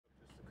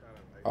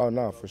Oh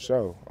no, for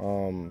sure.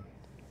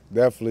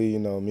 Definitely,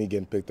 me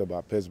getting picked up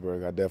by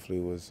Pittsburgh, I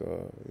definitely was,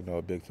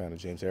 a big fan of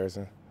James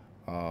Harrison.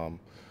 Um,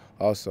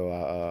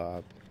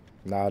 also,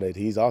 now that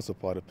he's also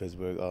part of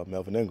Pittsburgh,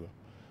 Melvin Ingram.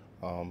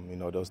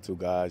 Those two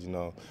guys,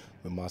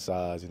 with my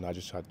size, I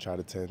just try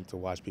to tend to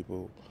watch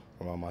people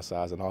around my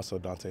size, and also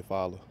Dante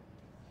Fowler.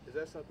 Is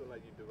that something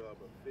like you develop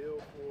a feel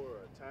for, or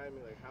a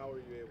timing? Like, how are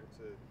you able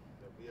to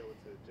be able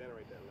to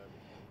generate that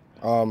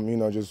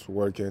level? Just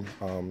working,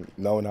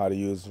 knowing how to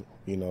use,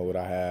 what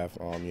I have.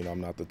 I'm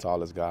not the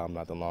tallest guy, I'm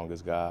not the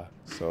longest guy.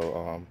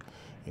 So,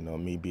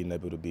 me being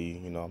able to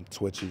be, I'm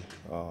twitchy,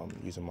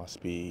 using my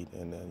speed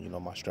and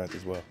then, my strength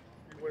as well.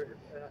 You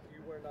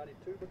wear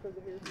 92 because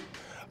of his?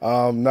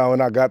 No,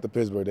 when I got to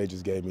Pittsburgh, they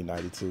just gave me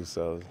 92.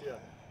 So, Yeah.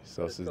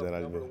 so since then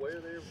I've been.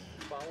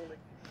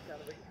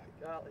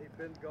 He's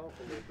been gone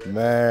for a little bit.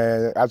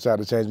 Man, I tried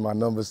to change my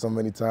numbers so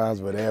many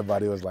times, but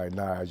everybody was like,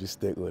 "Nah, just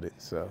stick with it."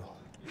 So.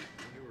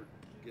 You were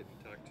getting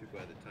talked to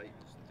by the Titans.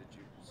 Did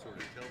you sort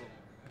of tell them,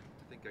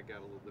 I think I got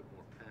a little bit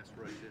more pass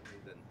rush in me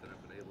than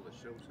I've been able to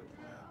show so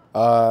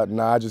far?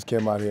 Nah, I just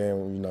came out here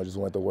and just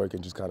went to work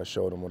and just kind of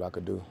showed them what I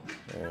could do.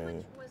 How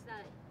much was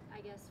that,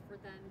 I guess, for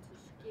them to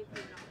give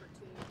you an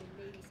opportunity and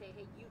maybe say,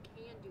 "Hey, you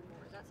can do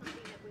more"? Is that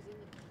something that was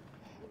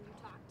when you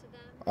talked to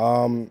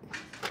them?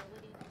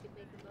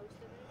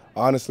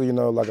 Honestly,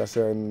 like I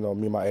said, me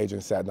and my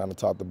agent sat down and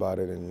talked about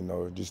it,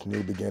 and just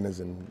new beginnings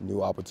and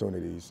new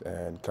opportunities.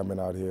 And coming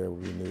out here,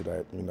 we knew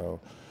that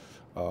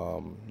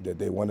that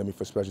they wanted me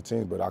for special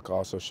teams, but I could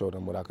also show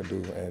them what I could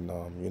do. And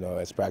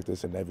as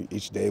practice and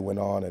each day went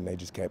on, and they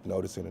just kept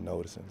noticing and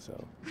noticing. So.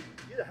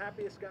 You the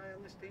happiest guy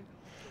on this team?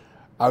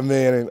 I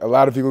mean, a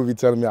lot of people be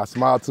telling me I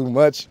smile too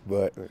much,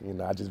 but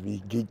I just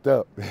be geeked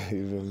up.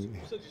 Who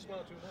said you smile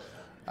too much?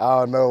 I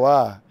don't know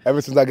why.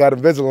 Ever since I got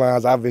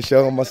Invisaligns, I've been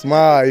showing my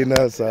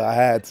smile, so I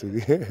had to. Where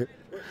does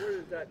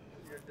that,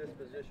 your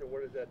disposition,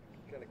 where does that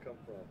kind of come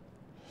from?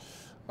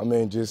 I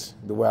mean, just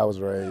the way I was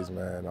raised,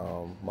 man.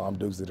 Mom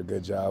Dukes did a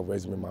good job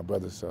raising me and my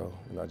brother, so,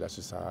 that's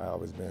just how I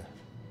always been.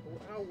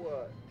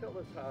 Tell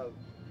us how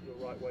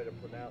the right way to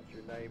pronounce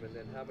your name, and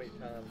then how many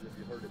times have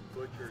you heard it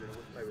butchered, and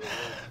which maybe the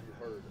words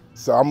you heard?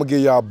 So I'm going to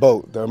give y'all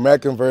both. The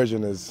American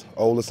version is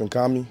Ola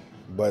Adeniyi,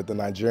 but the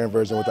Nigerian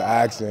version with the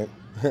accent,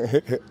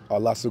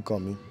 Ola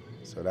Adeniyi.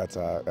 So that's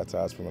how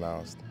it's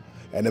pronounced.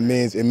 And it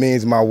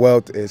means my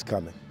wealth is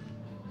coming.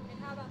 And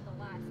how about the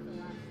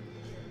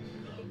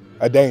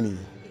last? Adeniyi.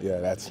 Yeah,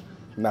 that's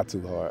not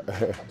too hard.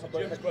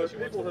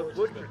 People have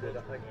butchered it,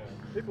 I think.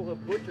 People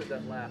have butchered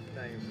that last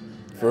name.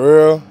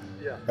 For real?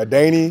 Yeah.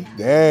 Adeniyi?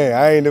 Dang,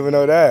 I ain't even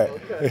know that.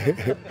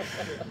 Okay.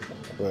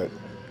 But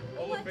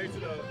Did you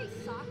play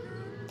soccer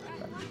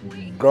at one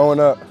point? growing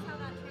up, Why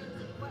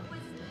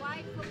football? How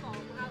did you come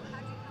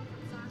from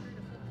soccer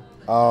to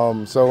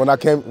football? so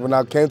when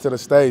I came to the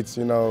States,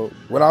 when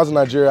I was in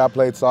Nigeria, I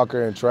played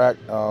soccer and track.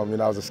 I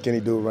was a skinny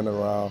dude running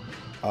around.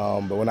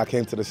 But when I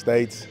came to the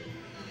States,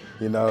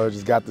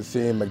 just got to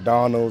seeing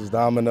McDonald's,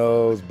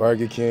 Domino's,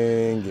 Burger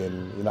King,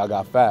 and I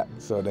got fat.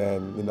 So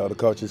then, the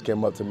coaches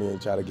came up to me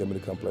and tried to get me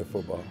to come play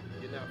football.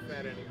 You're not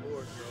fat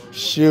anymore, so.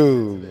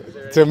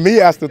 Shoot, to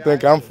me, I still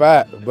think I'm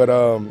fat, but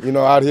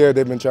out here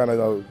they've been trying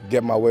to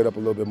get my weight up a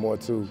little bit more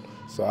too.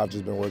 So I've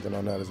just been working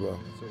on that as well.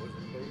 So was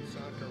it both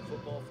soccer and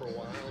football for a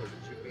while, or did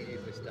you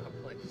immediately stop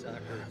playing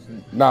soccer?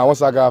 Nah,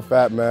 once I got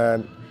fat,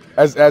 man,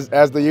 as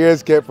the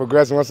years kept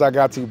progressing, once I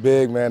got too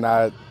big, man,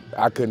 I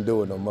couldn't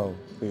do it no more.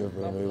 You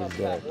feel me? It was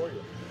bad.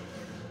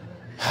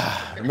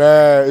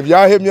 Man, if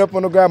y'all hit me up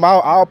on the gram,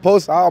 I'll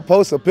post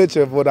a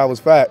picture of when I was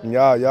fat, and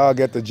y'all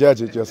get to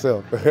judge it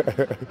yourself. So when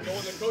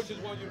the coaches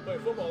want you to play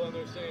football, then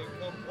they're saying,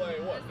 come play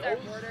what?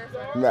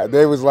 Nah,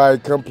 they was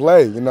like, come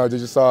play. They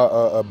just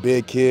saw a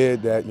big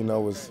kid that,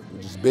 was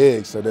just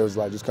big, so they was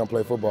like, just come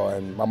play football.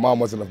 And my mom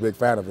wasn't a big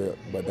fan of it,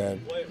 but then,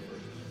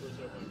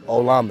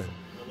 Olaman.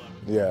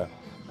 Yeah.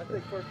 I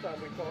think first time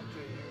we talked to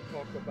you, you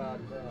talked about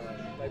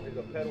maybe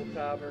the pedal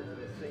tavern and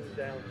the scene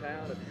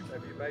downtown.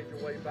 Have you made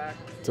your way back?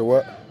 To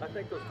what? I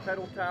think those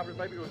pedal taverns,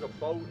 maybe there was a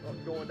boat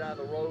going down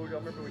the road. I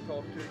remember we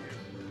talked to you.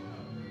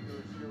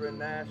 You were in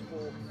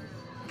Nashville.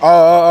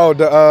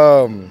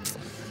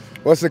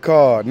 What's it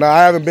called? No,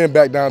 I haven't been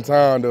back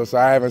downtown though, so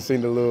I haven't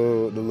seen the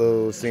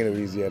little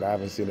sceneries yet. I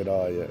haven't seen it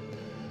all yet.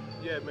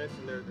 Yeah,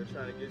 mentioned they're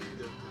trying to get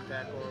you to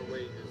back on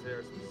weight. Is there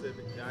a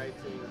specific diet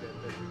team that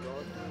you're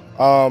going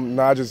through?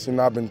 No, I just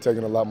I've been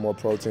taking a lot more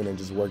protein and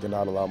just working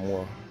out a lot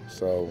more.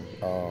 So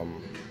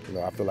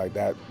I feel like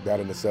that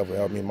in itself will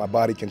help me. My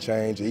body can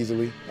change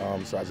easily,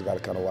 so I just got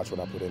to kind of watch what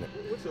I put in it.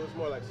 So it's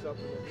more like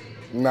supplements?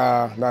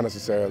 Nah, not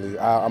necessarily.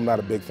 I'm not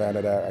a big fan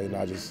of that.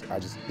 I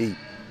just eat.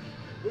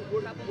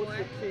 What's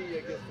the key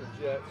against the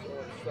Jets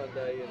on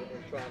Sunday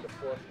and trying to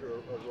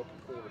frustrate a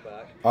rookie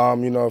quarterback?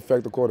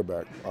 Affect the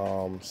quarterback.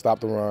 Stop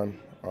the run,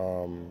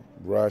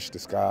 rush,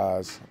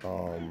 disguise,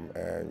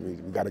 and we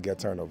got to get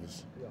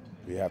turnovers.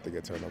 We have to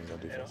get turnovers on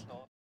defense.